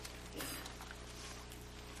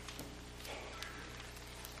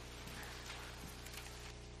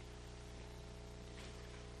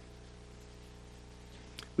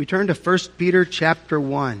We turn to 1 Peter chapter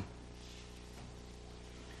 1.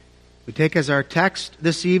 We take as our text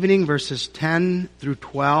this evening verses 10 through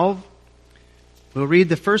 12. We'll read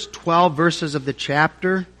the first 12 verses of the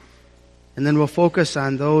chapter, and then we'll focus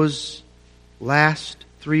on those last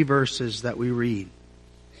 3 verses that we read.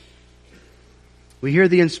 We hear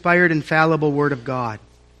the inspired, infallible Word of God.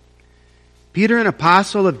 Peter, an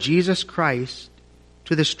apostle of Jesus Christ,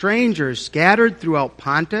 to the strangers scattered throughout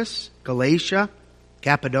Pontus, Galatia,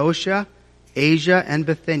 Cappadocia, Asia, and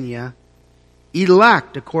Bithynia,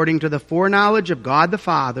 elect according to the foreknowledge of God the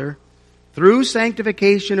Father, through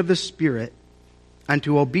sanctification of the Spirit,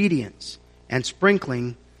 unto obedience and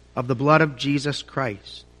sprinkling of the blood of Jesus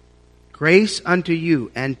Christ. Grace unto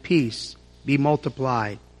you and peace be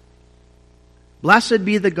multiplied. Blessed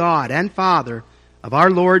be the God and Father of our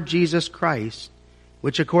Lord Jesus Christ,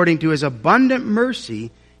 which according to His abundant mercy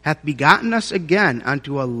hath begotten us again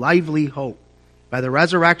unto a lively hope, by the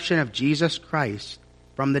resurrection of Jesus Christ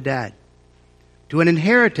from the dead, to an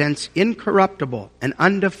inheritance incorruptible and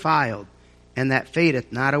undefiled, and that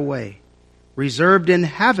fadeth not away, reserved in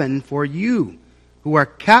heaven for you, who are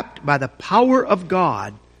kept by the power of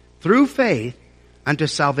God through faith unto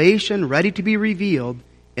salvation ready to be revealed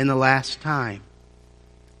in the last time,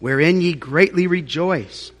 wherein ye greatly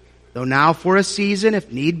rejoice, though now for a season,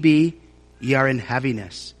 if need be, ye are in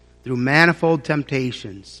heaviness, through manifold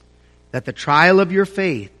temptations, that the trial of your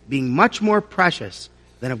faith, being much more precious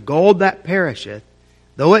than of gold that perisheth,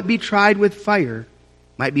 though it be tried with fire,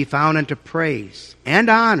 might be found unto praise and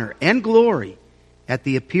honor and glory at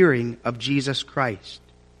the appearing of Jesus Christ,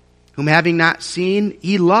 whom having not seen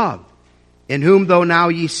ye love, in whom though now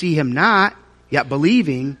ye see Him not, yet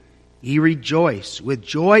believing, ye rejoice with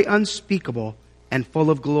joy unspeakable and full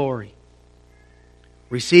of glory,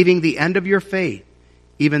 receiving the end of your faith,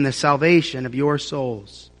 even the salvation of your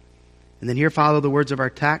souls. And then here follow the words of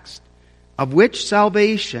our text, of which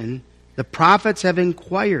salvation the prophets have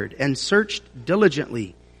inquired and searched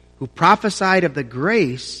diligently, who prophesied of the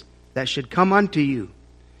grace that should come unto you,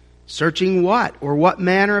 searching what or what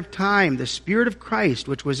manner of time the Spirit of Christ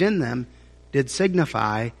which was in them did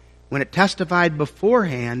signify, when it testified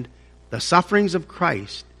beforehand the sufferings of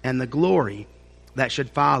Christ and the glory that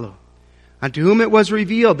should follow, unto whom it was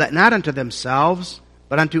revealed that not unto themselves,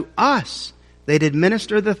 but unto us they did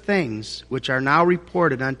minister the things which are now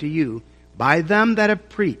reported unto you by them that have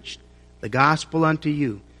preached the gospel unto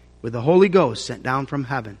you, with the Holy Ghost sent down from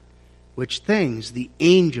heaven, which things the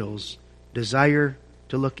angels desire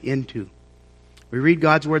to look into. We read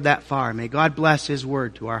God's word that far. May God bless His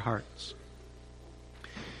word to our hearts.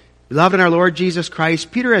 Beloved in our Lord Jesus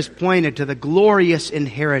Christ, Peter has pointed to the glorious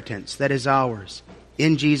inheritance that is ours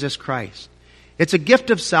in Jesus Christ. It's a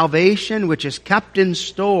gift of salvation which is kept in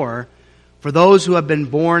store for those who have been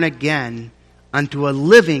born again unto a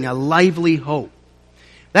living, a lively hope.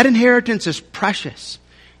 That inheritance is precious.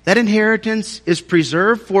 That inheritance is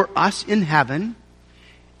preserved for us in heaven,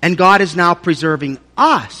 and God is now preserving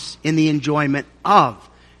us in the enjoyment of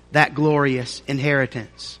that glorious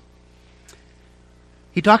inheritance.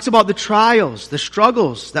 He talks about the trials, the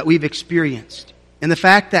struggles that we've experienced, and the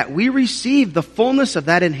fact that we receive the fullness of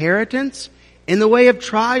that inheritance in the way of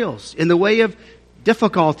trials, in the way of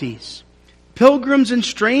difficulties. Pilgrims and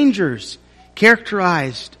strangers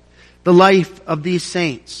characterized the life of these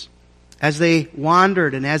saints as they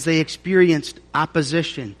wandered and as they experienced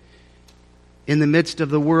opposition in the midst of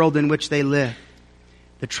the world in which they lived.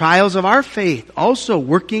 The trials of our faith also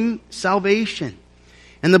working salvation.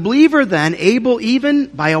 And the believer then able, even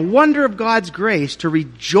by a wonder of God's grace, to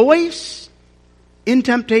rejoice in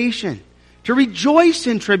temptation, to rejoice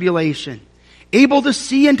in tribulation, able to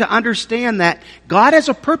see and to understand that God has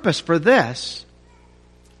a purpose for this,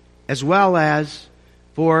 as well as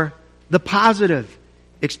for the positive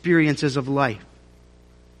experiences of life.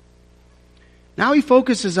 Now he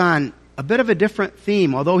focuses on a bit of a different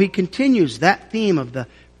theme, although he continues that theme of the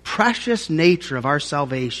precious nature of our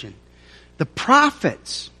salvation. The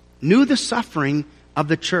prophets knew the suffering of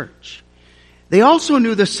the church. They also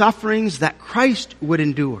knew the sufferings that Christ would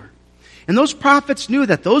endure. And those prophets knew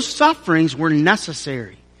that those sufferings were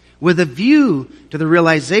necessary with a view to the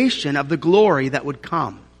realization of the glory that would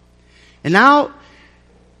come. And now,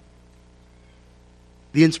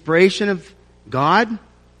 the inspiration of God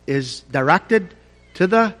is directed to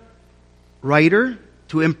the writer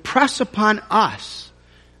to impress upon us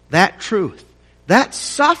that truth. That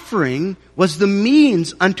suffering was the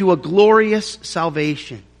means unto a glorious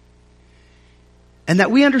salvation. And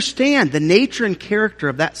that we understand the nature and character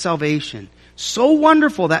of that salvation. So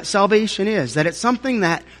wonderful that salvation is, that it's something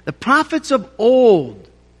that the prophets of old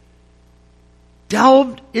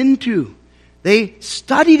delved into. They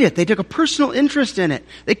studied it. They took a personal interest in it.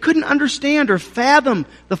 They couldn't understand or fathom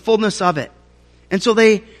the fullness of it. And so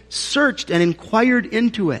they searched and inquired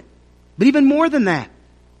into it. But even more than that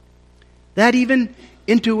even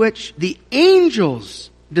into which the angels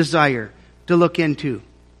desire to look into.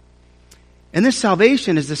 And this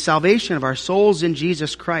salvation is the salvation of our souls in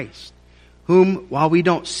Jesus Christ, whom, while we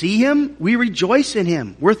don't see Him, we rejoice in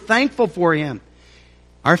Him. We're thankful for Him.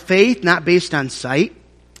 Our faith, not based on sight,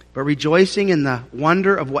 but rejoicing in the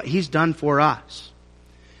wonder of what He's done for us.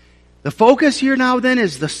 The focus here now then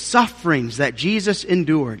is the sufferings that Jesus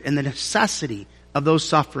endured and the necessity of those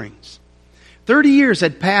sufferings. 30 years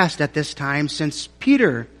had passed at this time since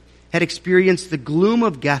Peter had experienced the gloom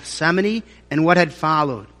of Gethsemane and what had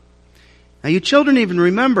followed. Now you children even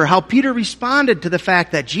remember how Peter responded to the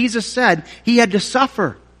fact that Jesus said He had to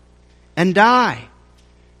suffer and die.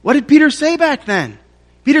 What did Peter say back then?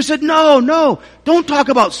 Peter said, no, don't talk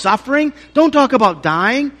about suffering. Don't talk about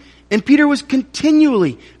dying. And Peter was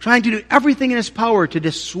continually trying to do everything in his power to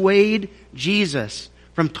dissuade Jesus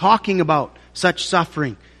from talking about such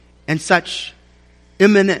suffering and such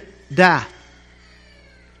imminent death.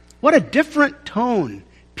 What a different tone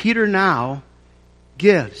Peter now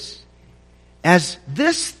gives, as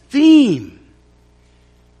this theme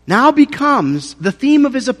now becomes the theme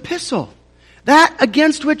of his epistle. That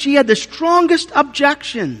against which he had the strongest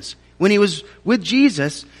objections when he was with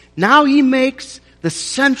Jesus, now he makes the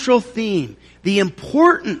central theme, the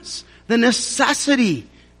importance, the necessity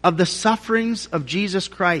of the sufferings of Jesus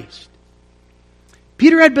Christ.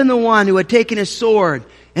 Peter had been the one who had taken his sword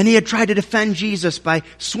and he had tried to defend Jesus by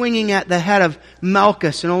swinging at the head of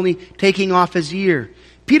Malchus and only taking off his ear.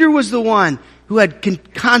 Peter was the one who had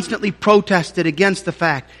constantly protested against the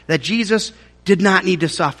fact that Jesus did not need to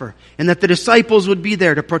suffer, and that the disciples would be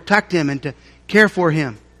there to protect him and to care for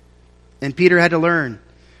him. And Peter had to learn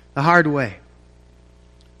the hard way.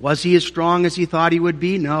 Was he as strong as he thought he would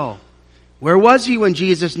be? No. Where was he when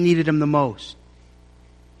Jesus needed him the most?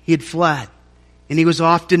 He had fled, and he was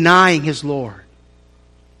off denying his Lord.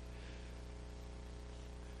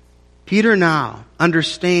 Peter now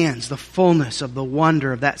understands the fullness of the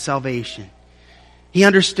wonder of that salvation. He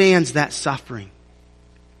understands that suffering.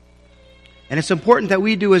 And it's important that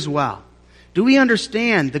we do as well. Do we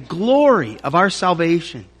understand the glory of our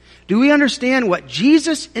salvation? Do we understand what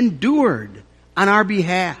Jesus endured on our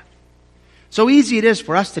behalf? So easy it is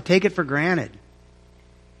for us to take it for granted.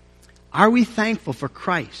 Are we thankful for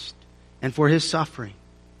Christ and for His suffering?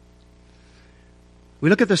 We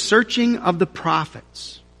look at the searching of the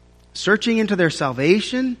prophets, searching into their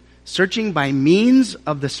salvation, searching by means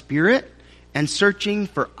of the Spirit, and searching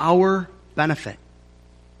for our benefit.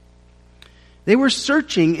 They were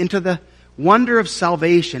searching into the wonder of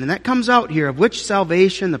salvation, and that comes out here, of which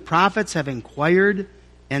salvation the prophets have inquired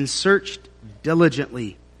and searched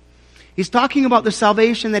diligently. He's talking about the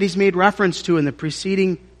salvation that he's made reference to in the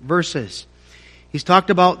preceding verses. He's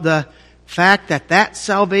talked about the fact that that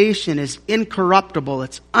salvation is incorruptible,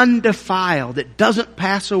 it's undefiled, it doesn't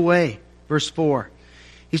pass away. Verse 4.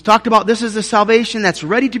 He's talked about this is the salvation that's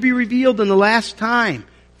ready to be revealed in the last time.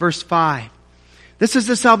 Verse 5. This is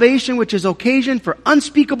the salvation which is occasion for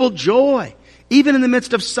unspeakable joy, even in the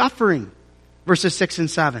midst of suffering. Verses 6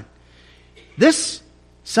 and 7. This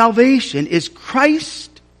salvation is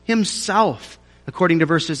Christ Himself, according to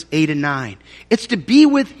verses 8 and 9. It's to be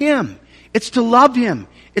with Him. It's to love Him.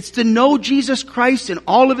 It's to know Jesus Christ in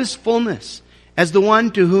all of His fullness as the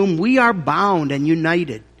one to whom we are bound and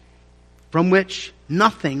united, from which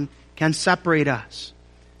nothing can separate us.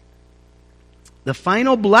 The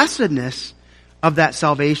final blessedness of that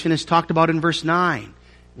salvation is talked about in verse 9,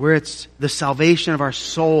 where it's the salvation of our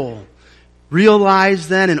soul. Realized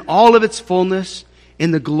then in all of its fullness in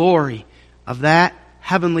the glory of that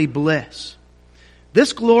heavenly bliss.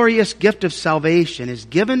 This glorious gift of salvation is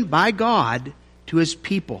given by God to His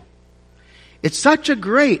people. It's such a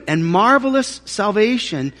great and marvelous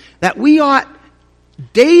salvation that we ought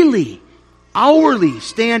daily, hourly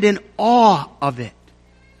stand in awe of it.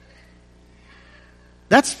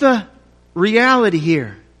 That's the reality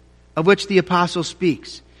here of which the apostle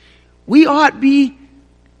speaks. We ought be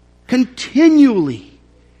continually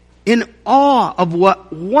in awe of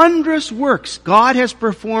what wondrous works God has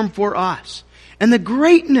performed for us, and the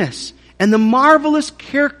greatness and the marvelous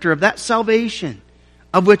character of that salvation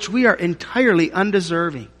of which we are entirely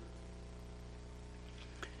undeserving.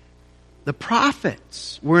 The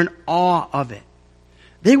prophets were in awe of it.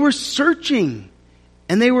 They were searching,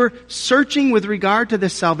 and they were searching with regard to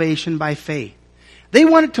this salvation by faith. They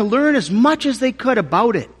wanted to learn as much as they could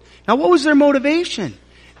about it. Now, what was their motivation?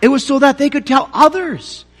 It was so that they could tell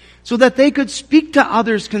others, so that they could speak to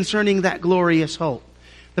others concerning that glorious hope.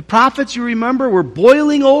 The prophets, you remember, were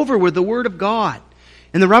boiling over with the Word of God.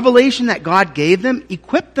 And the revelation that God gave them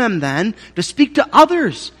equipped them then to speak to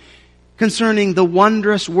others concerning the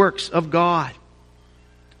wondrous works of God.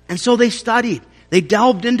 And so they studied. They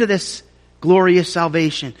delved into this glorious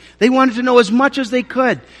salvation. They wanted to know as much as they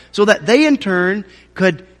could so that they in turn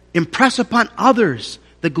could impress upon others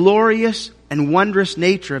the glorious and wondrous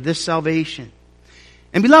nature of this salvation.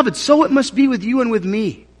 And beloved, so it must be with you and with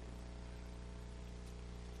me.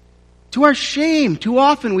 To our shame, too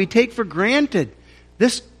often we take for granted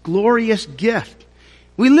this glorious gift.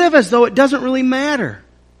 We live as though it doesn't really matter,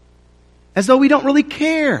 as though we don't really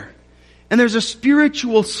care. And there's a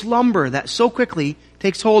spiritual slumber that so quickly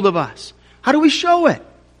takes hold of us. How do we show it?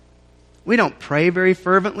 We don't pray very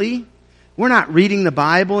fervently. We're not reading the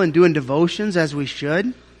Bible and doing devotions as we should.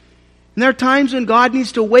 And there are times when God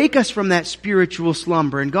needs to wake us from that spiritual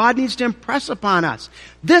slumber, and God needs to impress upon us,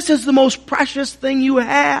 this is the most precious thing you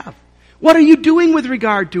have. What are you doing with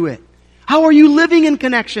regard to it? How are you living in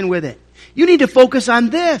connection with it? You need to focus on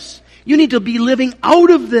this. You need to be living out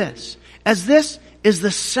of this, as this is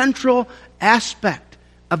the central aspect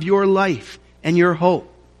of your life and your hope.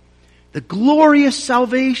 The glorious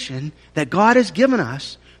salvation that God has given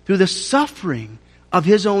us through the suffering of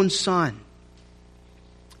His own Son.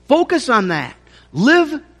 Focus on that.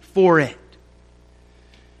 Live for it.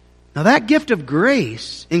 Now that gift of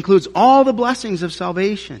grace includes all the blessings of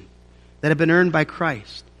salvation that have been earned by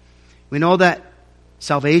Christ. We know that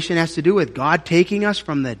salvation has to do with God taking us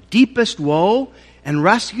from the deepest woe and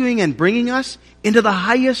rescuing and bringing us into the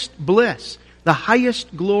highest bliss, the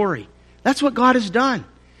highest glory. That's what God has done.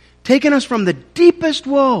 Taken us from the deepest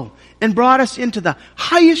woe and brought us into the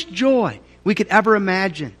highest joy we could ever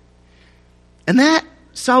imagine. And that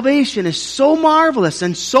salvation is so marvelous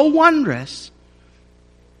and so wondrous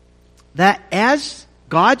that as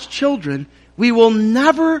God's children, we will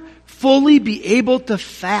never fully be able to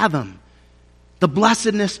fathom the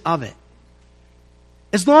blessedness of it.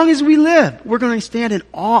 As long as we live, we're going to stand in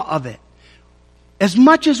awe of it. As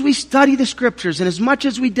much as we study the Scriptures and as much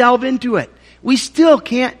as we delve into it, we still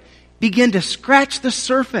can't begin to scratch the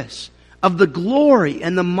surface of the glory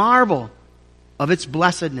and the marvel of its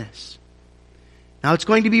blessedness. Now it's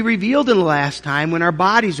going to be revealed in the last time when our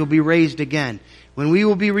bodies will be raised again, when we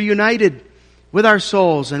will be reunited with our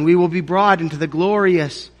souls and we will be brought into the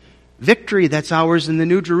glorious victory that's ours in the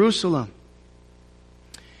New Jerusalem.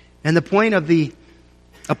 And the point of the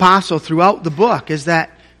apostle throughout the book is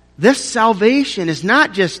that this salvation is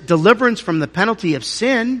not just deliverance from the penalty of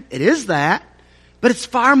sin. It is that. But it's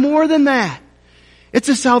far more than that. It's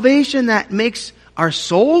a salvation that makes our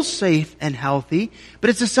souls safe and healthy, but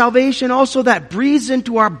it's a salvation also that breathes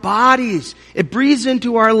into our bodies. It breathes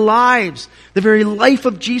into our lives, the very life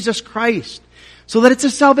of Jesus Christ. So that it's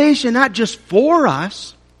a salvation not just for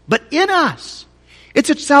us, but in us. It's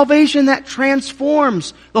a salvation that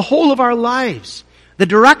transforms the whole of our lives, the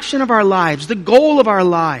direction of our lives, the goal of our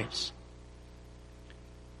lives.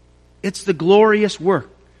 It's the glorious work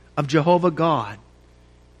of Jehovah God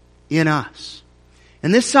in us.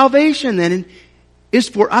 And this salvation then is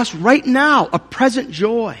for us right now a present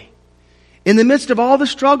joy. In the midst of all the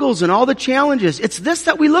struggles and all the challenges, it's this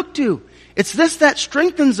that we look to. It's this that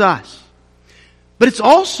strengthens us. But it's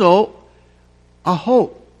also a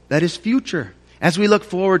hope that is future as we look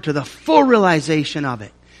forward to the full realization of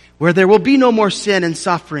it, where there will be no more sin and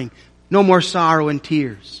suffering, no more sorrow and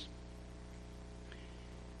tears.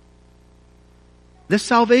 This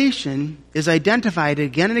salvation is identified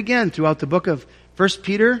again and again throughout the book of 1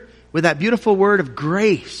 Peter with that beautiful word of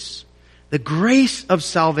grace. The grace of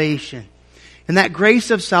salvation. And that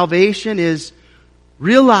grace of salvation is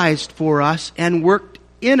realized for us and worked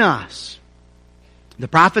in us. The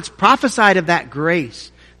prophets prophesied of that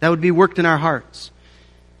grace that would be worked in our hearts.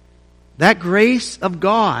 That grace of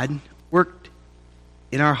God worked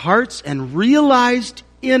in our hearts and realized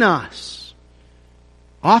in us.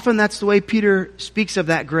 Often that's the way Peter speaks of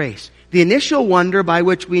that grace. The initial wonder by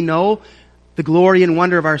which we know the glory and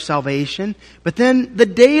wonder of our salvation, but then the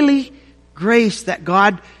daily grace that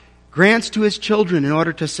God grants to His children in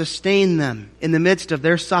order to sustain them in the midst of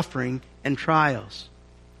their suffering and trials.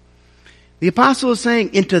 The apostle is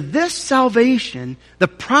saying, into this salvation, the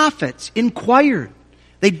prophets inquired.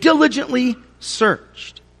 They diligently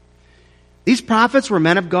searched. These prophets were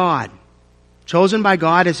men of God, chosen by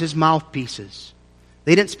God as His mouthpieces.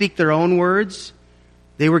 They didn't speak their own words.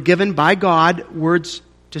 They were given by God words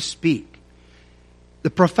to speak. The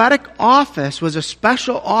prophetic office was a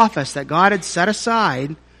special office that God had set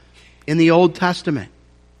aside in the Old Testament.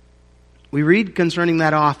 We read concerning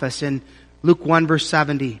that office in Luke 1 verse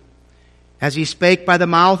 70. as he spake by the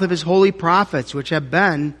mouth of his holy prophets, which have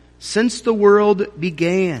been since the world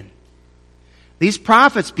began. These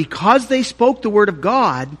prophets, because they spoke the word of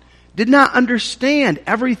God, did not understand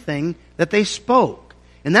everything that they spoke.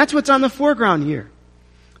 And that's what's on the foreground here.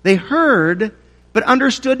 They heard, but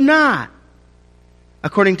understood not,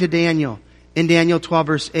 according to Daniel, in Daniel 12,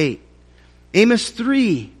 verse 8. Amos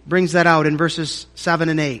 3 brings that out in verses 7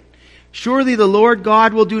 and 8. Surely the Lord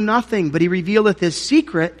God will do nothing, but he revealeth his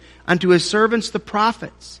secret unto his servants the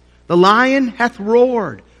prophets. The lion hath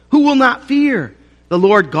roared. Who will not fear? The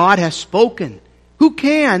Lord God hath spoken. Who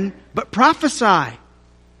can but prophesy?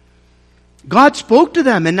 God spoke to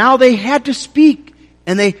them, and now they had to speak,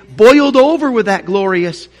 and they boiled over with that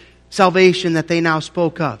glorious salvation that they now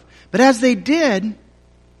spoke of. But as they did,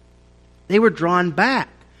 they were drawn back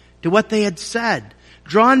to what they had said,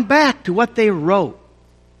 drawn back to what they wrote.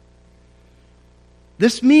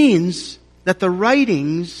 This means that the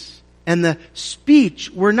writings and the speech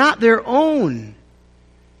were not their own.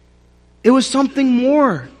 It was something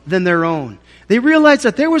more than their own. They realized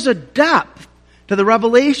that there was a depth to the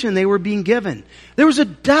revelation they were being given. There was a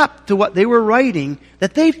depth to what they were writing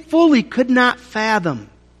that they fully could not fathom.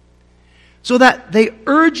 So that they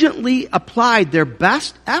urgently applied their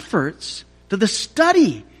best efforts to the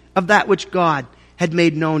study of that which God had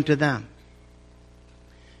made known to them.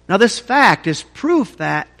 Now this fact is proof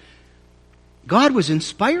that God was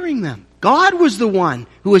inspiring them. God was the one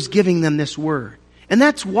who was giving them this word. And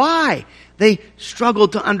that's why they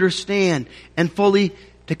struggled to understand and fully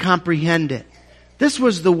to comprehend it. This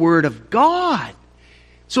was the word of God.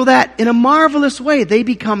 So that in a marvelous way they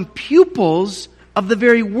become pupils of the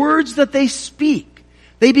very words that they speak.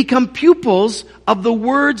 They become pupils of the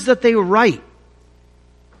words that they write.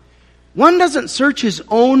 One doesn't search his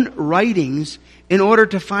own writings in order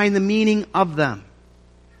to find the meaning of them.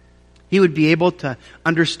 He would be able to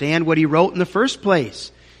understand what he wrote in the first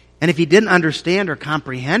place. And if he didn't understand or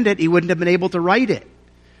comprehend it, he wouldn't have been able to write it.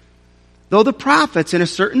 Though the prophets, in a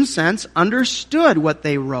certain sense, understood what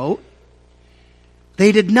they wrote,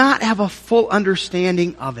 they did not have a full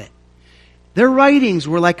understanding of it. Their writings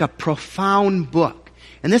were like a profound book.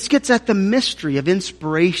 And this gets at the mystery of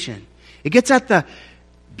inspiration. It gets at the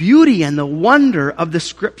beauty and the wonder of the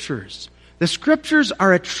Scriptures. The Scriptures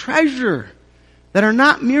are a treasure that are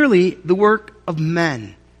not merely the work of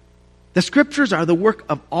men. The Scriptures are the work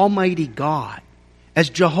of Almighty God. As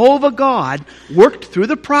Jehovah God worked through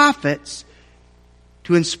the prophets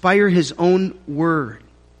to inspire His own word.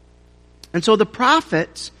 And so the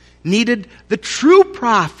prophets needed the true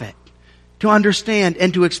prophet to understand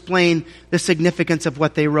and to explain the significance of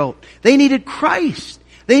what they wrote. They needed Christ.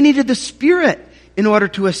 They needed the Spirit in order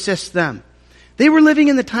to assist them. They were living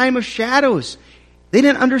in the time of shadows. They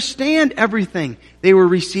didn't understand everything they were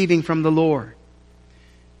receiving from the Lord.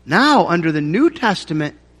 Now, under the New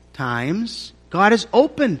Testament times, God has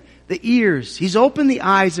opened the ears. He's opened the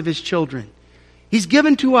eyes of His children. He's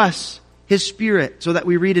given to us His Spirit, so that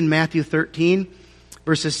we read in Matthew 13,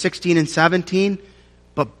 verses 16 and 17,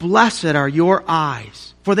 "But blessed are your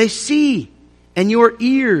eyes, for they see, and your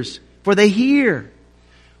ears, for they hear.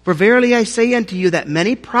 For verily I say unto you that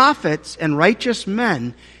many prophets and righteous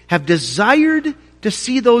men have desired to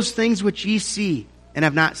see those things which ye see, and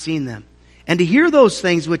have not seen them, and to hear those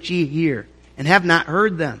things which ye hear, and have not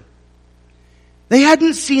heard them." They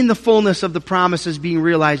hadn't seen the fullness of the promises being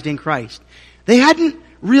realized in Christ. They hadn't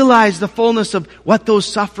realized the fullness of what those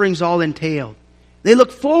sufferings all entailed. They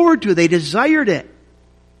looked forward to it. They desired it.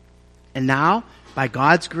 And now, by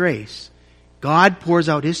God's grace, God pours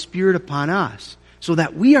out His Spirit upon us so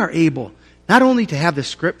that we are able not only to have the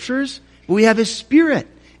Scriptures, but we have His Spirit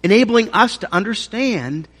enabling us to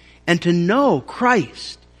understand and to know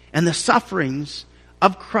Christ and the sufferings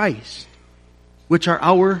of Christ, which are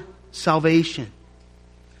our salvation.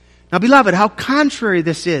 Now, beloved, how contrary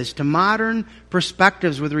this is to modern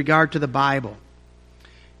perspectives with regard to the Bible.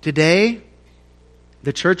 Today,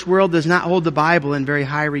 the church world does not hold the Bible in very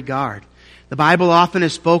high regard. The Bible often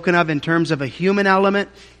is spoken of in terms of a human element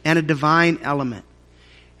and a divine element.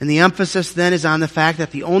 And the emphasis then is on the fact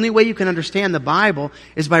that the only way you can understand the Bible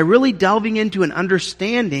is by really delving into and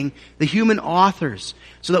understanding the human authors,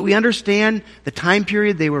 so that we understand the time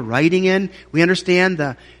period they were writing in. We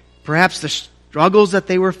understand perhaps the struggles that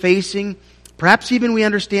they were facing. Perhaps even we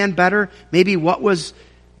understand better maybe what was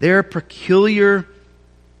their peculiar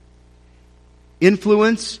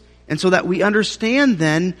influence, and so that we understand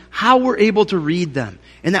then how we're able to read them,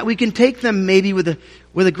 and that we can take them maybe with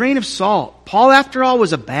a grain of salt. Paul, after all,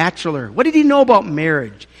 was a bachelor. What did he know about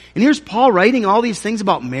marriage? And here's Paul writing all these things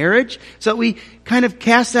about marriage, so that we kind of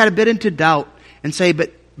cast that a bit into doubt and say,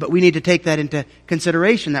 but but we need to take that into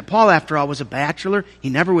consideration, that Paul, after all, was a bachelor. He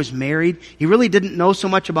never was married. He really didn't know so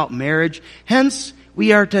much about marriage. Hence,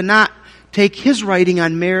 we are to not take his writing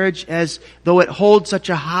on marriage as though it holds such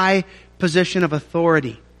a high position of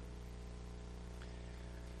authority.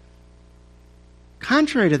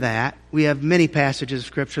 Contrary to that, we have many passages of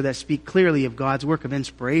Scripture that speak clearly of God's work of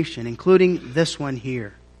inspiration, including this one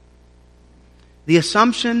here. The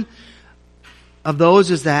assumption of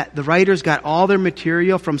those is that the writers got all their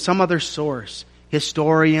material from some other source.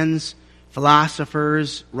 Historians,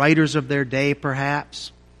 philosophers, writers of their day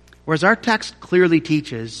perhaps. Whereas our text clearly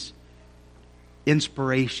teaches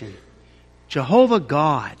inspiration. Jehovah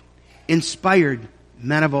God inspired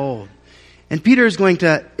men of old. And Peter is going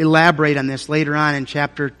to elaborate on this later on in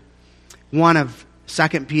chapter 1 of 2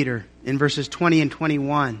 Peter in verses 20 and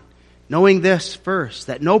 21. Knowing this first,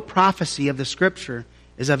 that no prophecy of the Scripture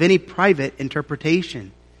is of any private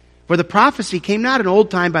interpretation. For the prophecy came not in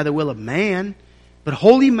old time by the will of man, but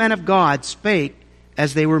holy men of God spake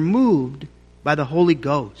as they were moved by the Holy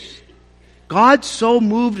Ghost. God so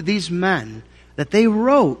moved these men that they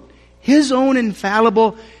wrote His own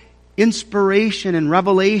infallible inspiration and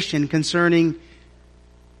revelation concerning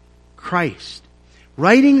Christ.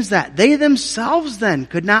 Writings that they themselves then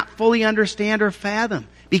could not fully understand or fathom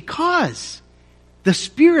because the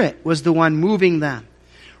Spirit was the one moving them.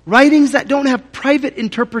 Writings that don't have private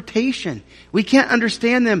interpretation. We can't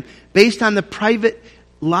understand them based on the private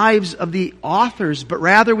lives of the authors, but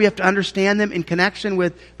rather we have to understand them in connection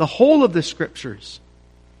with the whole of the Scriptures.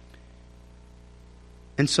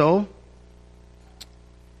 And so,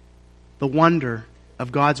 the wonder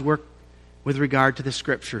of God's work with regard to the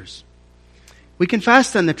Scriptures. We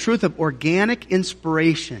confess then the truth of organic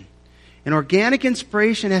inspiration. And organic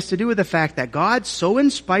inspiration has to do with the fact that God so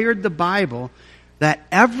inspired the Bible that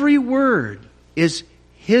every word is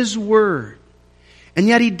His word. And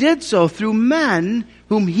yet He did so through men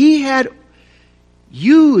whom He had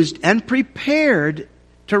used and prepared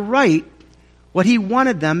to write what He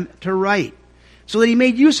wanted them to write. So that He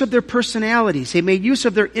made use of their personalities. He made use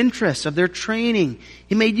of their interests, of their training.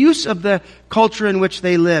 He made use of the culture in which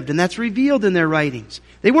they lived. And that's revealed in their writings.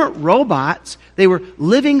 They weren't robots. They were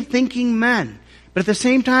living, thinking men. But at the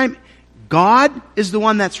same time, God is the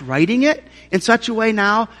one that's writing it in such a way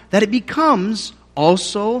now that it becomes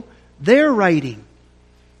also their writing.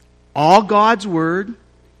 All God's word,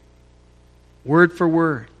 word for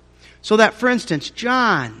word. So that, for instance,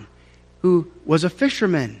 John, who was a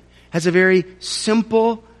fisherman, has a very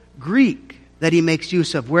simple Greek that he makes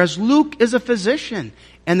use of, whereas Luke is a physician,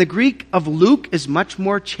 and the Greek of Luke is much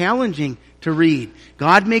more challenging to read.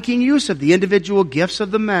 God making use of the individual gifts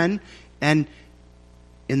of the men, and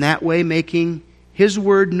in that way making His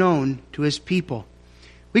word known to His people.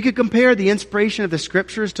 We could compare the inspiration of the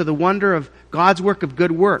Scriptures to the wonder of God's work of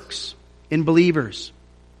good works in believers.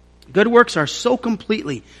 Good works are so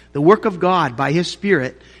completely the work of God by His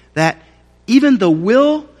Spirit that even the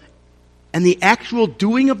will and the actual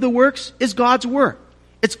doing of the works is God's work.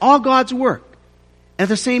 It's all God's work. And at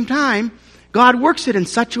the same time, God works it in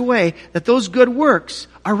such a way that those good works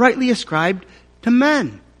are rightly ascribed to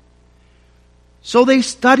men. So they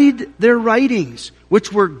studied their writings,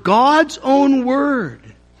 which were God's own word,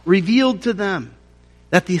 revealed to them,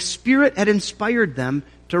 that the Spirit had inspired them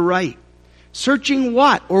to write. Searching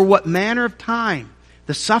what or what manner of time?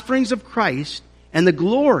 The sufferings of Christ and the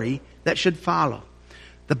glory that should follow.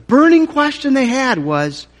 The burning question they had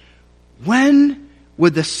was, when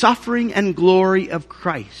would the suffering and glory of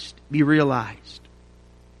Christ be realized?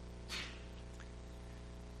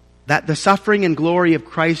 That the suffering and glory of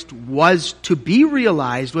Christ was to be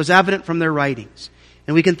realized was evident from their writings.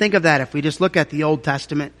 And we can think of that if we just look at the Old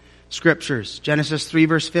Testament Scriptures. Genesis 3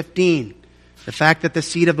 verse 15. The fact that the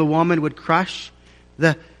seed of the woman would crush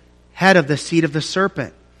the head of the seed of the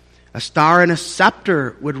serpent. A star and a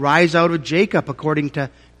scepter would rise out of Jacob, according to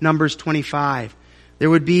Numbers 25. There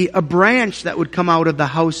would be a branch that would come out of the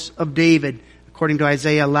house of David, according to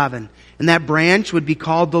Isaiah 11. And that branch would be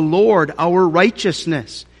called the Lord, our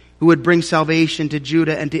righteousness, who would bring salvation to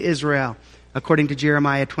Judah and to Israel, according to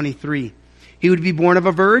Jeremiah 23. He would be born of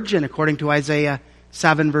a virgin, according to Isaiah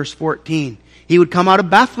 7 verse 14. He would come out of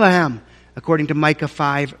Bethlehem, according to Micah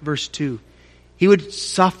 5 verse 2. He would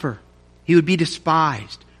suffer. He would be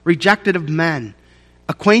despised, rejected of men,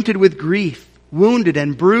 acquainted with grief, wounded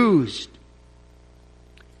and bruised,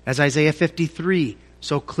 as Isaiah 53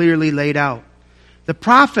 so clearly laid out. The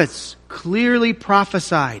prophets clearly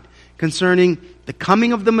prophesied concerning the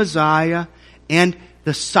coming of the Messiah and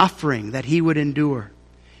the suffering that He would endure.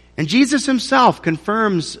 And Jesus Himself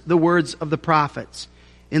confirms the words of the prophets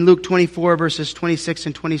in Luke 24 verses 26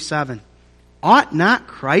 and 27. ought not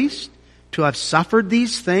Christ to have suffered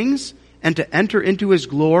these things and to enter into his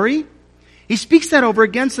glory? He speaks that over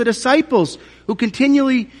against the disciples who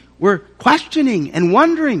continually were questioning and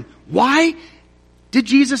wondering, why did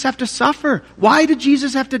Jesus have to suffer? Why did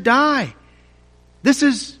Jesus have to die? This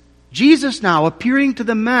is Jesus now appearing to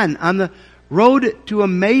the men on the road to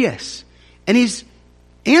Emmaus, and he's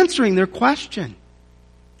answering their question.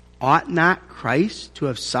 Ought not Christ to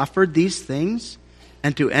have suffered these things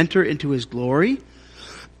and to enter into his glory?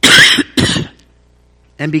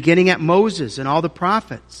 And beginning at Moses and all the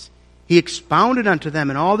prophets, he expounded unto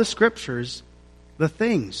them in all the scriptures the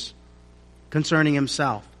things concerning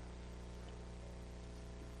himself.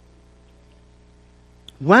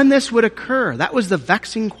 When this would occur, that was the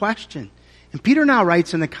vexing question. And Peter now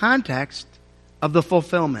writes in the context of the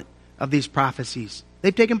fulfillment of these prophecies.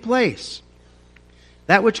 They've taken place.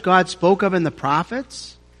 That which God spoke of in the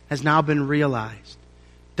prophets has now been realized,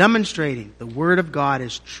 demonstrating the Word of God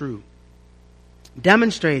is true,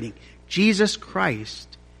 demonstrating Jesus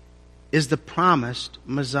Christ is the promised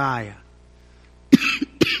Messiah.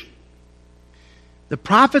 The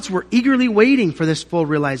prophets were eagerly waiting for this full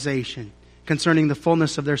realization concerning the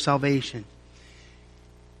fullness of their salvation.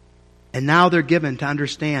 And now they're given to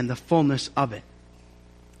understand the fullness of it.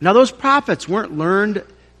 Now those prophets weren't learned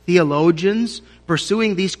theologians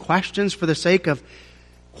pursuing these questions for the sake of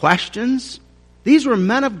questions. These were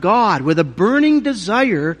men of God with a burning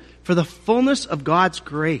desire for the fullness of God's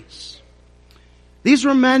grace. These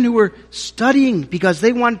were men who were studying because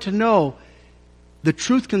they wanted to know the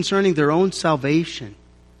truth concerning their own salvation.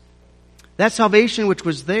 That salvation which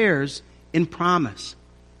was theirs in promise.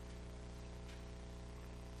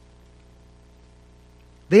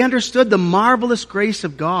 They understood the marvelous grace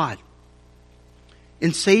of God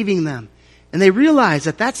in saving them. And they realized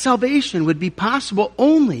that that salvation would be possible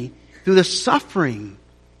only through the suffering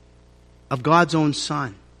of God's own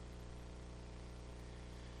Son.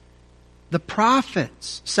 The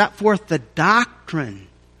prophets set forth the doctrine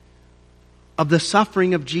of the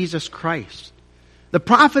suffering of Jesus Christ. The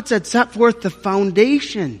prophets had set forth the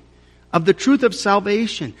foundation of the truth of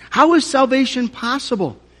salvation. How is salvation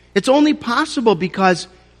possible? It's only possible because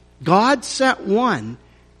God sent one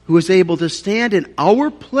who was able to stand in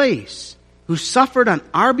our place, who suffered on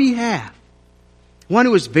our behalf. One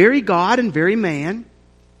who was very God and very man,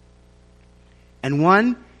 and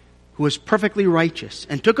one who was perfectly righteous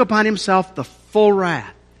and took upon himself the full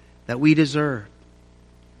wrath that we deserve.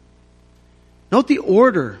 Note the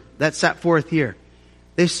order that's set forth here.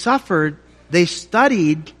 They studied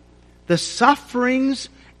the sufferings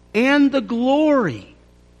and the glory.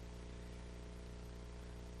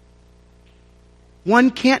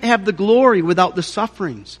 One can't have the glory without the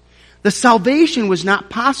sufferings. The salvation was not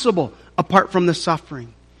possible apart from the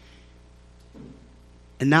suffering.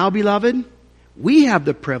 And now, beloved, we have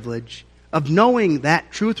the privilege of knowing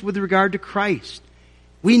that truth with regard to Christ.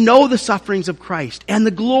 We know the sufferings of Christ and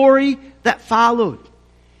the glory that followed.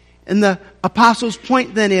 And the apostle's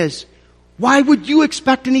point then is, why would you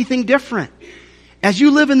expect anything different? As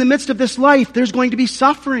you live in the midst of this life, there's going to be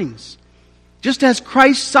sufferings. Just as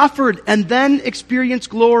Christ suffered and then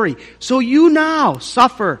experienced glory, so you now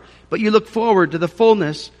suffer, but you look forward to the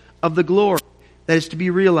fullness of the glory that is to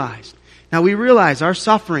be realized. Now we realize our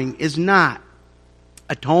suffering is not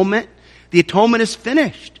atonement. The atonement is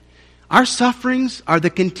finished. Our sufferings are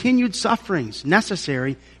the continued sufferings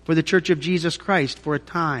necessary for the Church of Jesus Christ for a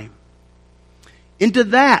time. Into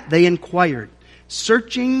that they inquired,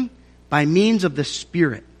 searching by means of the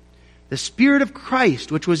Spirit. The Spirit of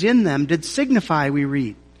Christ, which was in them, did signify, we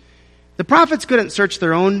read. The prophets couldn't search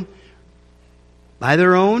by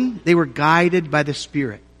their own. They were guided by the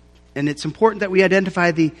Spirit. And it's important that we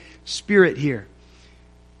identify the Spirit here.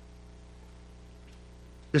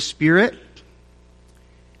 The Spirit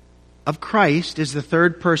of Christ is the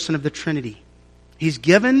third person of the Trinity. He's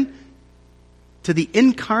given to the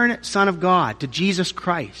incarnate Son of God, to Jesus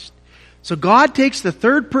Christ. So God takes the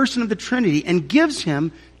third person of the Trinity and gives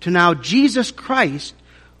him to now Jesus Christ,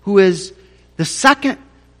 who is the second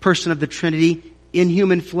person of the Trinity in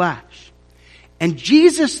human flesh. And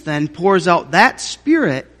Jesus then pours out that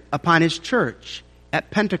Spirit upon his church at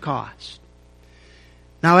Pentecost.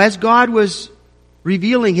 Now, as God was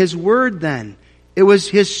revealing his word then, it was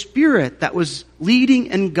his Spirit that was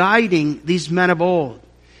leading and guiding these men of old.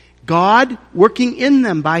 God working in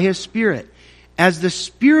them by his Spirit as the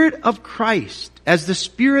Spirit of Christ, as the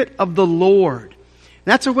Spirit of the Lord.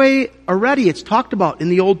 That's a way already it's talked about in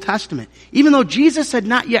the Old Testament. Even though Jesus had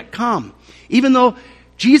not yet come, even though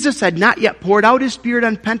Jesus had not yet poured out his Spirit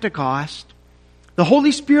on Pentecost, the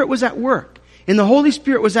Holy Spirit was at work. And the Holy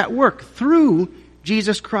Spirit was at work through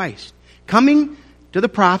Jesus Christ, coming to the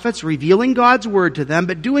prophets, revealing God's word to them,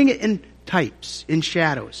 but doing it in types, in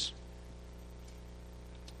shadows.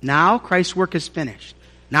 Now Christ's work is finished.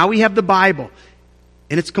 Now we have the Bible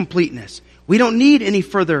in its completeness. We don't need any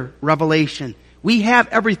further revelation. We have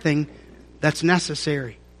everything that's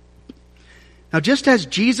necessary. Now, just as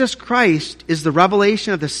Jesus Christ is the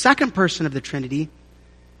revelation of the second person of the Trinity,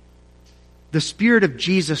 the Spirit of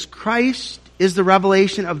Jesus Christ is the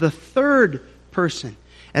revelation of the third person.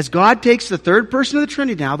 As God takes the third person of the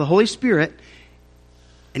Trinity now, the Holy Spirit,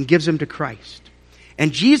 and gives him to Christ.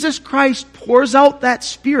 And Jesus Christ pours out that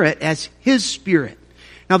Spirit as His Spirit.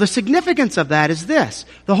 Now, the significance of that is this.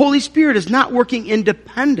 The Holy Spirit is not working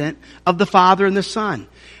independent of the Father and the Son.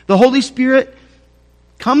 The Holy Spirit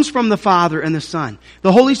comes from the Father and the Son.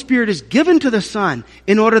 The Holy Spirit is given to the Son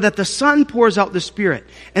in order that the Son pours out the Spirit.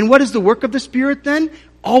 And what is the work of the Spirit then?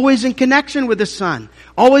 Always in connection with the Son.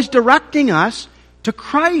 Always directing us to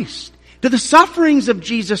Christ, to the sufferings of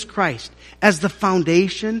Jesus Christ as the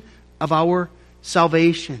foundation of our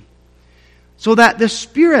salvation. So that the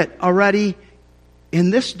Spirit already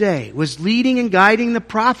in this day was leading and guiding the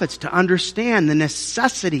prophets to understand the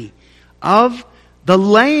necessity of the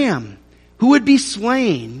Lamb who would be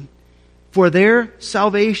slain for their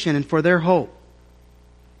salvation and for their hope.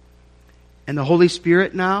 And the Holy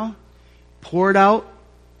Spirit now, poured out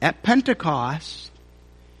at Pentecost,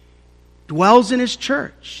 dwells in His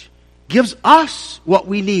church, gives us what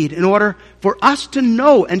we need in order for us to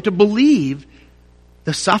know and to believe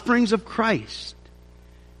the sufferings of Christ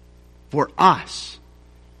for us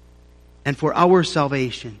and for our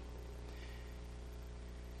salvation.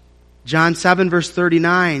 John 7 verse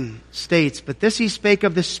 39 states, "But this He spake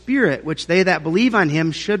of the Spirit, which they that believe on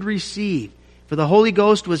Him should receive. For the Holy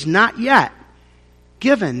Ghost was not yet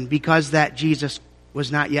given, because that Jesus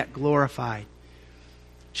was not yet glorified."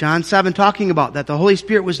 John 7 talking about that the Holy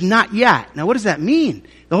Spirit was not yet. Now what does that mean?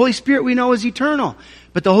 The Holy Spirit we know is eternal.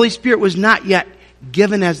 But the Holy Spirit was not yet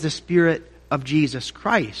given as the Spirit of Jesus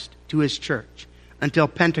Christ to His church until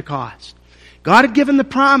Pentecost. God had given the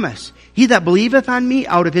promise, "He that believeth on me,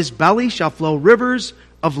 out of his belly shall flow rivers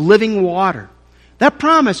of living water." That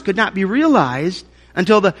promise could not be realized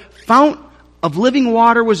until the fount of living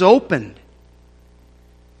water was opened.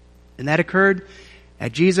 And that occurred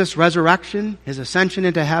at Jesus' resurrection, His ascension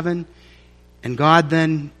into heaven, and God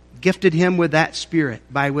then gifted Him with that Spirit,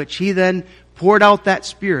 by which He then poured out that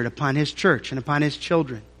Spirit upon His church and upon His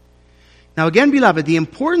children. Now again, beloved, the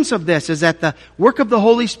importance of this is that the work of the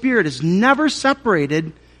Holy Spirit is never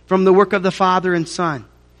separated from the work of the Father and Son.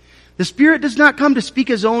 The Spirit does not come to speak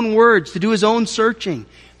His own words, to do His own searching.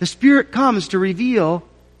 The Spirit comes to reveal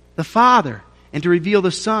the Father and to reveal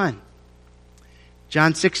the Son.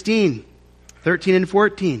 John 16, 13 and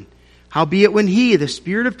 14. "Howbeit when He, the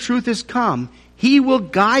Spirit of truth, is come, He will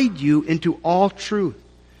guide you into all truth.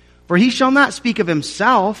 For He shall not speak of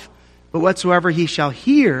Himself, but whatsoever He shall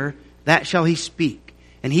hear, that shall He speak.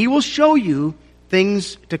 And He will show you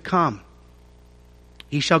things to come.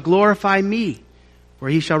 He shall glorify me, for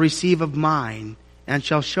He shall receive of mine, and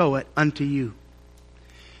shall show it unto you."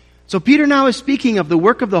 So Peter now is speaking of the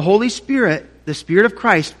work of the Holy Spirit, the Spirit of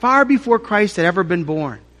Christ, far before Christ had ever been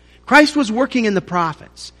born. Christ was working in the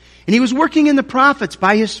prophets. And He was working in the prophets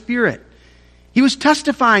by His Spirit. He was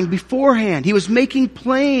testifying beforehand. He was making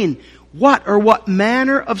plain what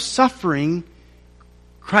manner of suffering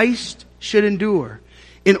Christ should endure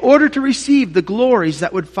in order to receive the glories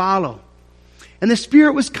that would follow. And the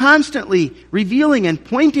Spirit was constantly revealing and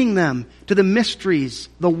pointing them to the mysteries,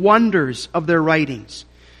 the wonders of their writings,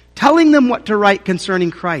 telling them what to write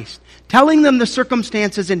concerning Christ, telling them the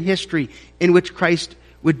circumstances in history in which Christ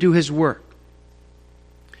would do His work.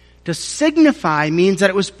 To signify means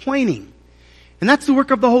that it was pointing. And that's the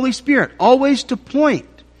work of the Holy Spirit, always to point.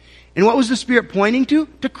 And what was the Spirit pointing to?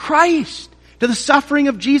 To Christ, to the suffering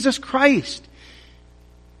of Jesus Christ.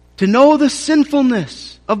 To know the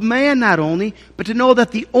sinfulness of man not only, but to know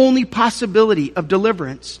that the only possibility of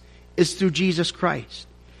deliverance is through Jesus Christ.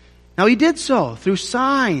 Now He did so through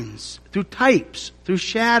signs, through types, through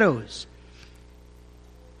shadows,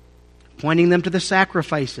 pointing them to the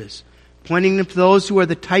sacrifices, pointing them to those who are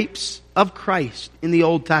the types of Christ in the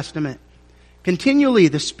Old Testament. Continually,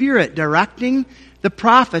 the Spirit directing the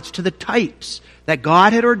prophets to the types that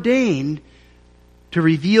God had ordained to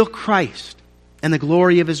reveal Christ and the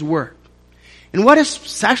glory of His work. And what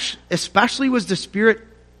especially was the Spirit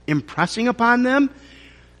impressing upon them?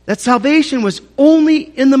 That salvation was only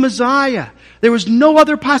in the Messiah. There was no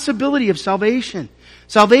other possibility of salvation.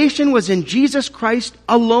 Salvation was in Jesus Christ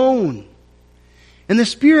alone. And the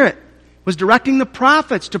Spirit was directing the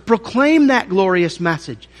prophets to proclaim that glorious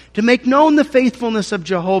message, to make known the faithfulness of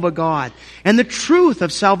Jehovah God and the truth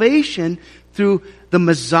of salvation through the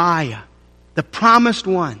Messiah, the promised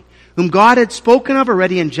one, whom God had spoken of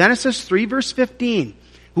already in Genesis 3 verse 15,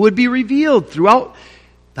 who would be revealed throughout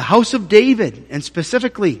the house of David, and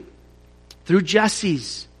specifically through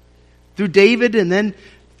through David, and then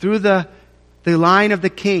through the line of the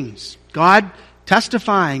kings. God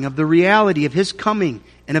testifying of the reality of His coming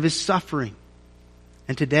and of His suffering.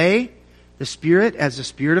 And today, the Spirit, as the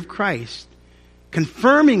Spirit of Christ,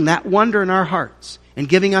 confirming that wonder in our hearts and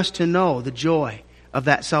giving us to know the joy of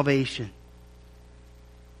that salvation.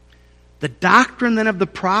 The doctrine then of the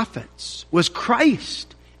prophets was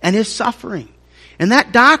Christ and His suffering. And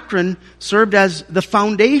that doctrine served as the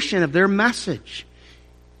foundation of their message.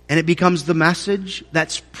 And it becomes the message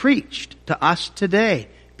that's preached to us today,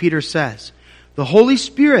 Peter says. The Holy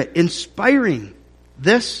Spirit inspiring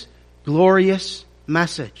this glorious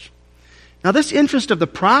message. Now, this interest of the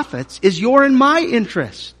prophets is your and my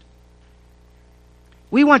interest.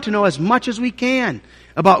 We want to know as much as we can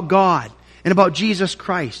about God and about Jesus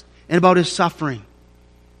Christ and about His suffering.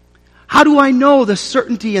 How do I know the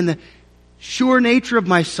certainty and the sure nature of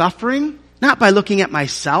my suffering? Not by looking at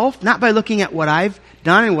myself, not by looking at what I've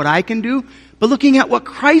done and what I can do, but looking at what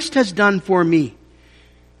Christ has done for me.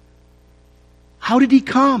 How did He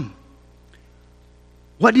come?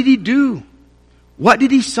 What did He do? What did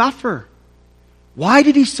He suffer? Why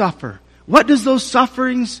did He suffer? What does those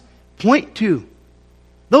sufferings point to?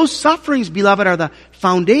 Those sufferings, beloved, are the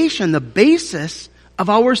foundation, the basis of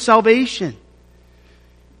our salvation.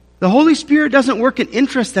 The Holy Spirit doesn't work in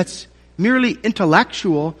interest that's merely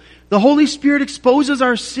intellectual. The Holy Spirit exposes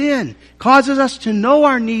our sin, causes us to know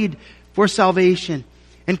our need for salvation,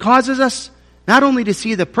 and causes us not only to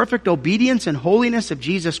see the perfect obedience and holiness of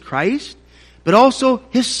Jesus Christ, but also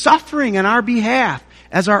His suffering on our behalf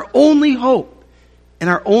as our only hope and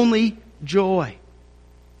our only joy.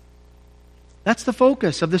 That's the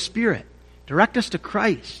focus of the Spirit. Direct us to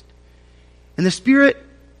Christ. And the Spirit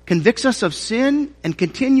convicts us of sin and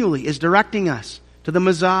continually is directing us to the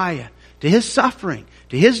Messiah, to His suffering,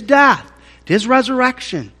 to His death, to His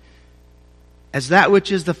resurrection, as that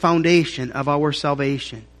which is the foundation of our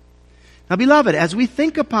salvation. Now, beloved, as we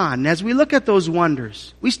think upon and as we look at those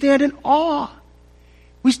wonders, we stand in awe.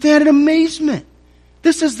 We stand in amazement.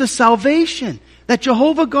 This is the salvation that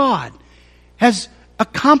Jehovah God has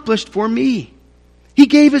accomplished for me. He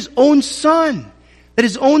gave His own Son, that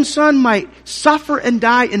His own Son might suffer and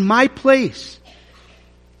die in my place.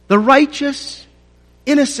 The righteous,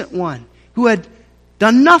 innocent one who had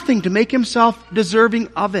done nothing to make Himself deserving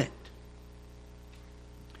of it.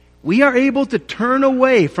 We are able to turn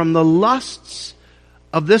away from the lusts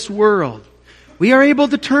of this world. We are able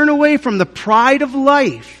to turn away from the pride of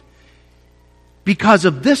life because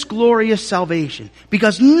of this glorious salvation.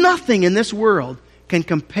 Because nothing in this world can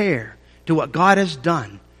compare to what God has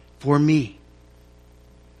done for me.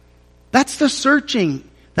 That's the searching,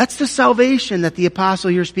 that's the salvation that the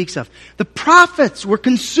apostle here speaks of. The prophets were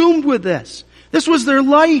consumed with this. This was their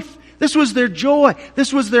life. This was their joy.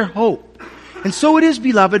 This was their hope. And so it is,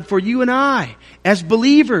 beloved, for you and I, as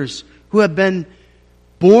believers who have been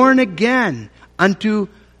born again unto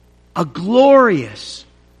a glorious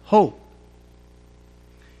hope.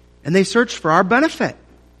 And they searched for our benefit.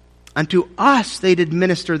 Unto us they did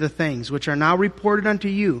minister the things which are now reported unto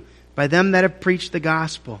you by them that have preached the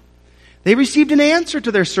gospel. They received an answer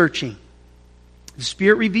to their searching. The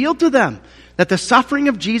Spirit revealed to them that the suffering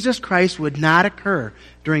of Jesus Christ would not occur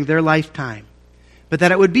during their lifetime, but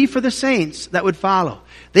that it would be for the saints that would follow.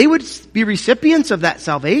 They would be recipients of that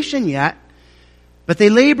salvation yet, but they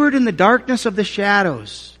labored in the darkness of the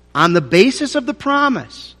shadows on the basis of the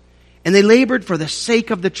promise, and they labored for the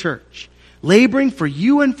sake of the church, laboring for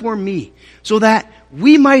you and for me, so that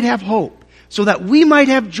we might have hope, so that we might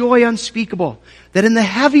have joy unspeakable, that in the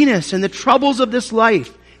heaviness and the troubles of this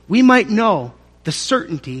life, we might know the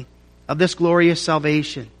certainty of this glorious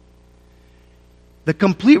salvation. The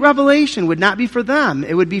complete revelation would not be for them,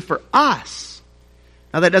 it would be for us.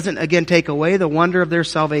 Now that doesn't again take away the wonder of their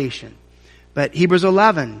salvation. But Hebrews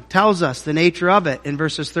 11 tells us the nature of it in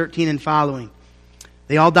verses 13 and following.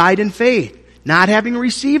 They all died in faith, not having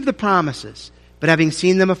received the promises, but having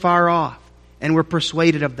seen them afar off, and were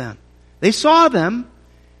persuaded of them. They saw them,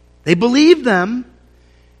 they believed them,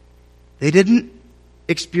 they didn't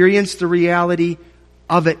experience the reality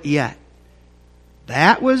of it yet.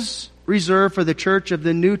 That was reserved for the church of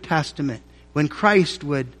the New Testament, when Christ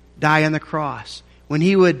would die on the cross, when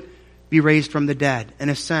He would be raised from the dead and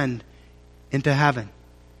ascend into heaven.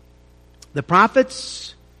 The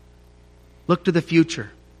prophets looked to the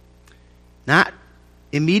future. Not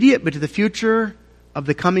immediate, but to the future of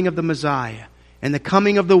the coming of the Messiah and the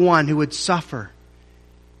coming of the one who would suffer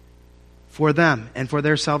for them and for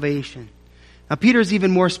their salvation. Now, Peter's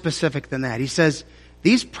even more specific than that. He says,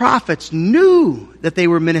 these prophets knew that they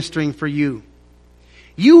were ministering for you.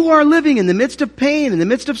 You who are living in the midst of pain, in the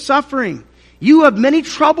midst of suffering, you have many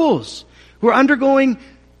troubles, who are undergoing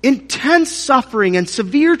intense suffering and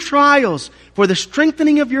severe trials for the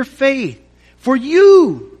strengthening of your faith. For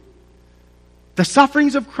you, the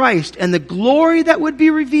sufferings of Christ and the glory that would be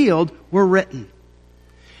revealed were written.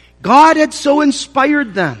 God had so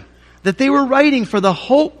inspired them that they were writing for the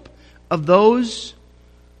hope of those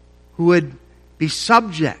who would be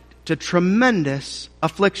subject to tremendous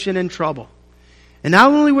affliction and trouble. And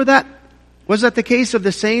not only was that the case of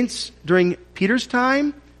the saints during Peter's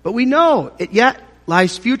time, but we know it yet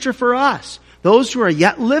lies future for us, those who are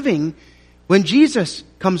yet living when Jesus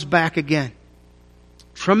comes back again.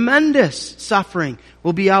 Tremendous suffering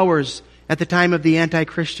will be ours at the time of the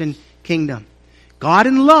anti-Christian kingdom. God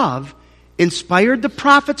in love inspired the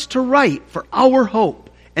prophets to write for our hope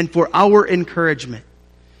and for our encouragement.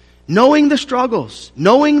 Knowing the struggles,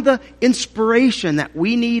 knowing the inspiration that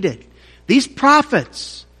we needed, these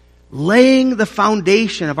prophets laying the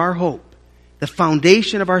foundation of our hope, the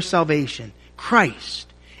foundation of our salvation, Christ,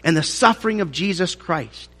 and the suffering of Jesus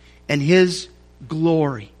Christ and His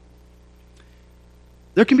glory.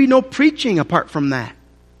 There can be no preaching apart from that.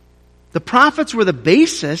 The prophets were the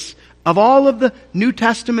basis of all of the New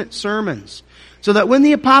Testament sermons. So that when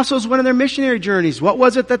the apostles went on their missionary journeys, what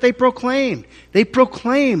was it that they proclaimed? They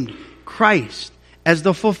proclaimed Christ as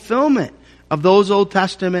the fulfillment of those Old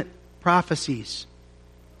Testament prophecies.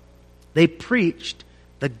 They preached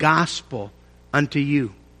the gospel unto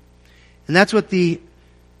you. And that's what the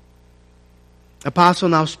apostle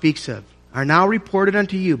now speaks of. Are now reported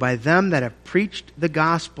unto you by them that have preached the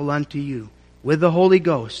gospel unto you with the Holy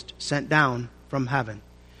Ghost sent down from heaven.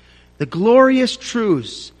 The glorious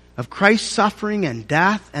truths of Christ's suffering and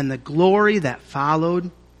death and the glory that followed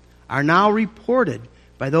are now reported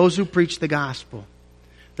by those who preach the gospel.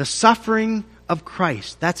 The suffering of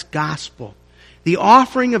Christ, that's gospel. The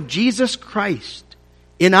offering of Jesus Christ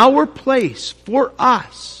in our place for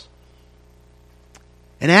us.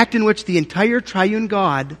 An act in which the entire triune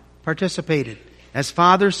God participated as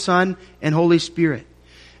Father, Son, and Holy Spirit.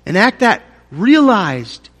 An act that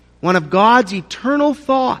realized one of God's eternal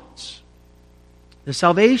thoughts, the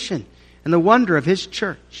salvation and the wonder of His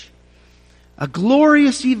church. A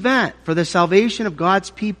glorious event for the salvation of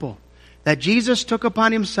God's people, that Jesus took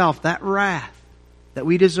upon Himself that wrath that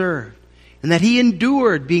we deserved, and that He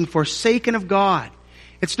endured being forsaken of God.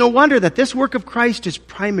 It's no wonder that this work of Christ is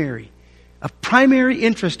primary, of primary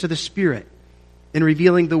interest to the Spirit in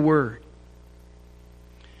revealing the Word.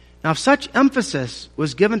 Now, if such emphasis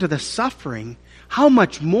was given to the suffering, how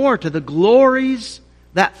much more to the glories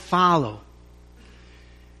that follow?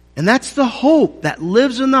 And that's the hope that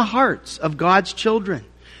lives in the hearts of God's children.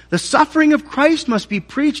 The suffering of Christ must be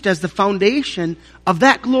preached as the foundation of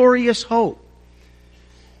that glorious hope.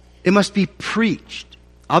 It must be preached.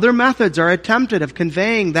 Other methods are attempted of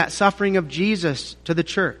conveying that suffering of Jesus to the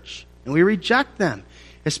church, and we reject them,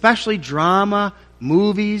 especially drama,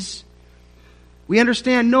 movies. We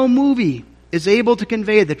understand no movie is able to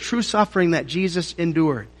convey the true suffering that Jesus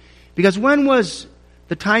endured. Because when was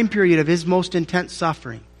the time period of His most intense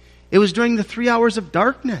suffering? It was during the 3 hours of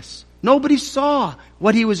darkness. Nobody saw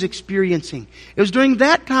what He was experiencing. It was during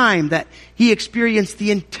that time that He experienced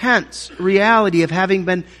the intense reality of having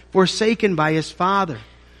been forsaken by His Father.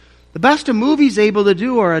 The best a movie's able to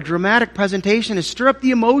do, or a dramatic presentation, is stir up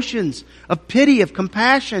the emotions of pity, of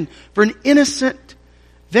compassion for an innocent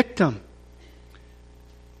victim.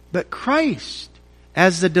 But Christ,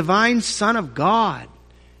 as the divine Son of God,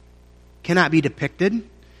 cannot be depicted.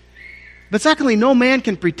 But secondly, no man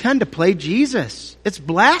can pretend to play Jesus. It's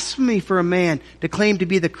blasphemy for a man to claim to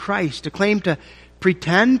be the Christ, to claim to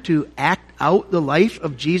pretend to act out the life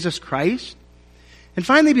of Jesus Christ. And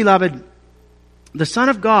finally, beloved, the Son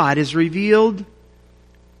of God is revealed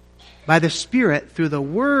by the Spirit through the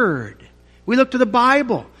Word. We look to the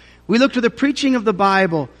Bible. We look to the preaching of the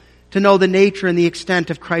Bible to know the nature and the extent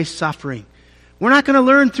of Christ's suffering. We're not going to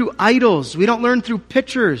learn through idols. We don't learn through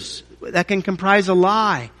pictures that can comprise a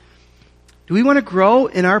lie. Do we want to grow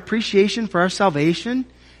in our appreciation for our salvation?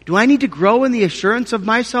 Do I need to grow in the assurance of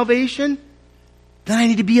my salvation? Then I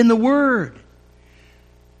need to be in the Word.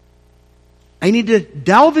 I need to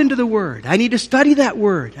delve into the Word. I need to study that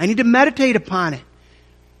Word. I need to meditate upon it.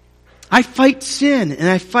 I fight sin and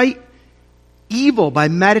I fight evil by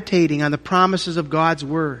meditating on the promises of God's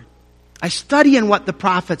Word. I study in what the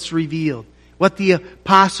prophets revealed, what the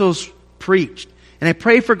apostles preached. And I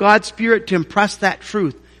pray for God's Spirit to impress that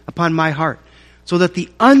truth upon my heart so that the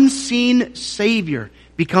unseen Savior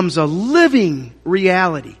becomes a living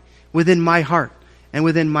reality within my heart and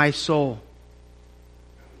within my soul.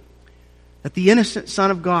 That the innocent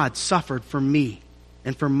Son of God suffered for me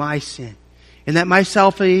and for my sin. And that my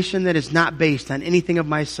salvation that is not based on anything of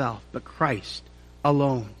myself, but Christ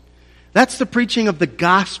alone. That's the preaching of the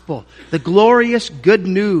gospel, the glorious good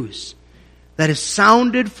news that is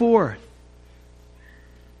sounded forth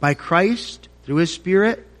by Christ through His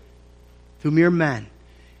Spirit, through mere men.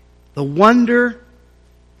 The wonder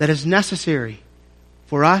that is necessary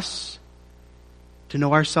for us to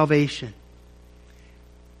know our salvation.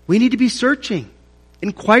 We need to be searching,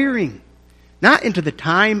 inquiring, not into the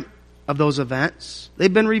time of those events.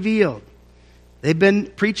 They've been revealed. They've been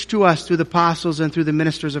preached to us through the apostles and through the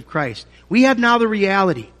ministers of Christ. We have now the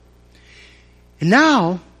reality. And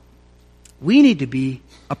now, we need to be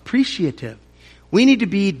appreciative. We need to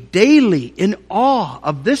be daily in awe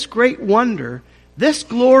of this great wonder, this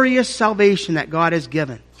glorious salvation that God has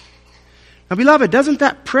given. Now, beloved, doesn't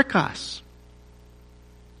that prick us?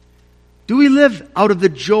 Do we live out of the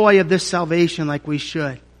joy of this salvation like we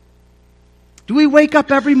should? Do we wake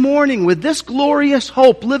up every morning with this glorious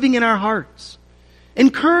hope living in our hearts?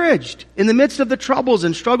 Encouraged in the midst of the troubles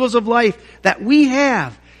and struggles of life that we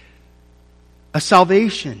have a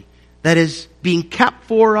salvation that is being kept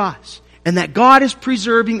for us and that God is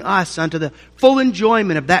preserving us unto the full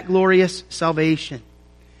enjoyment of that glorious salvation.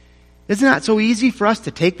 Isn't that so easy for us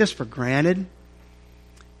to take this for granted?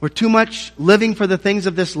 We're too much living for the things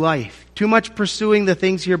of this life, too much pursuing the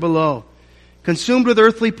things here below, consumed with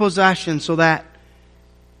earthly possessions so that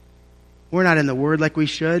we're not in the Word like we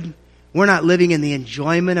should. We're not living in the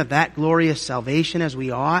enjoyment of that glorious salvation as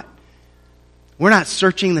we ought. We're not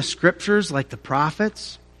searching the Scriptures like the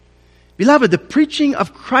prophets. Beloved, the preaching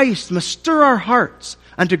of Christ must stir our hearts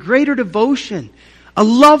unto greater devotion, a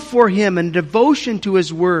love for Him and devotion to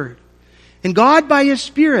His Word. And God, by His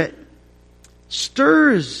Spirit,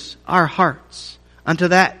 stirs our hearts unto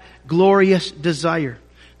that glorious desire.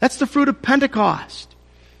 That's the fruit of Pentecost.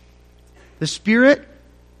 The Spirit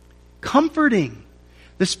comforting.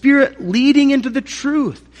 The Spirit leading into the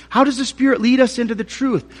truth. How does the Spirit lead us into the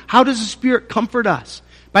truth? How does the Spirit comfort us?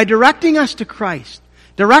 By directing us to Christ.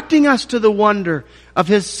 Directing us to the wonder of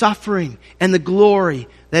His suffering and the glory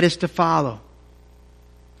that is to follow.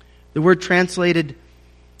 The word translated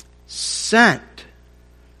sent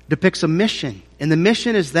depicts a mission. And the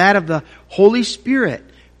mission is that of the Holy Spirit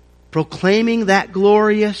proclaiming that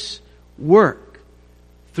glorious work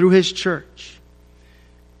through His church.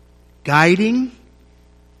 Guiding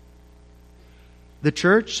the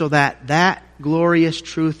church so that that glorious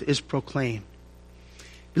truth is proclaimed.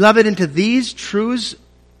 Beloved, into these truths,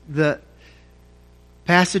 the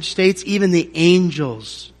passage states, even the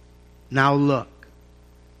angels now look.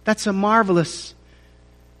 That's a marvelous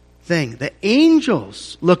thing. The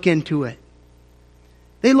angels look into it.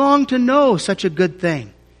 They long to know such a good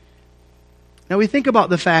thing. Now we think about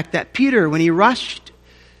the fact that Peter, when he rushed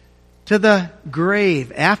to the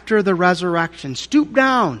grave after the resurrection, stooped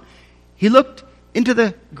down. He looked into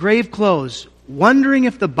the grave clothes, wondering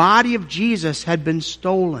if the body of Jesus had been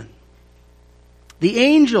stolen. The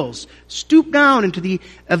angels stoop down into the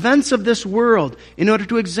events of this world in order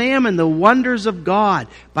to examine the wonders of God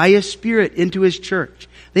by His Spirit into His church.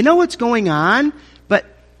 They know what's going on, but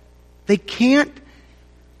they can't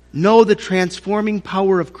know the transforming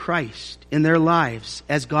power of Christ in their lives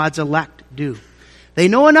as God's elect do. They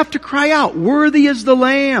know enough to cry out, "Worthy is the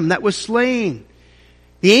Lamb that was slain."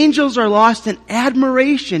 The angels are lost in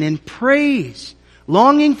admiration and praise,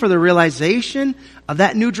 longing for the realization of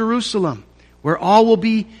that new Jerusalem, where all will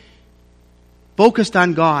be focused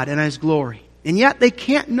on God and His glory. And yet they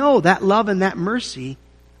can't know that love and that mercy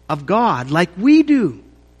of God like we do.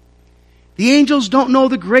 The angels don't know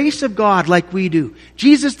the grace of God like we do.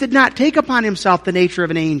 Jesus did not take upon Himself the nature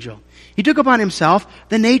of an angel. He took upon Himself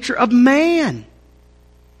the nature of man.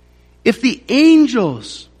 If the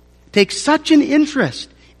angels take such an interest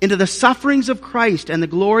into the sufferings of Christ and the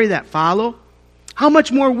glory that follow, how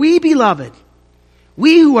much more we, beloved,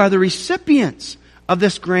 we who are the recipients of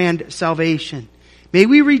this grand salvation, may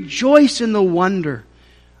we rejoice in the wonder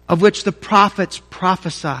of which the prophets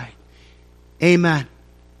prophesied. Amen.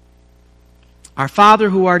 Our Father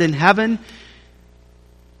who art in heaven,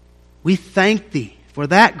 we thank Thee for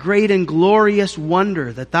that great and glorious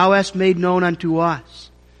wonder that Thou hast made known unto us.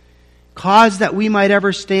 Cause that we might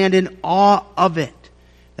ever stand in awe of it,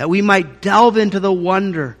 that we might delve into the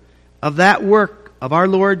wonder of that work of our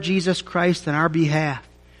Lord Jesus Christ on our behalf,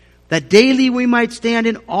 that daily we might stand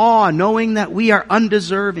in awe, knowing that we are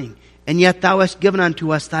undeserving and yet thou hast given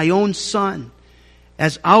unto us thy own Son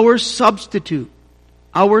as our substitute,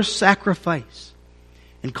 our sacrifice.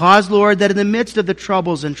 And cause, Lord, that in the midst of the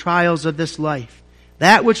troubles and trials of this life,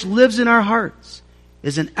 that which lives in our hearts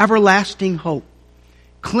is an everlasting hope,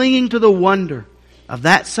 clinging to the wonder of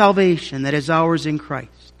that salvation that is ours in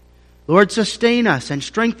Christ. Lord, sustain us and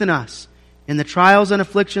strengthen us in the trials and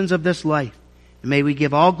afflictions of this life, and may we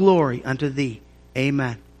give all glory unto Thee.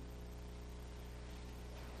 Amen.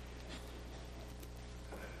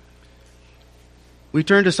 We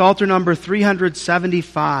turn to Psalter number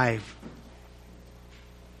 375.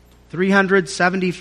 375.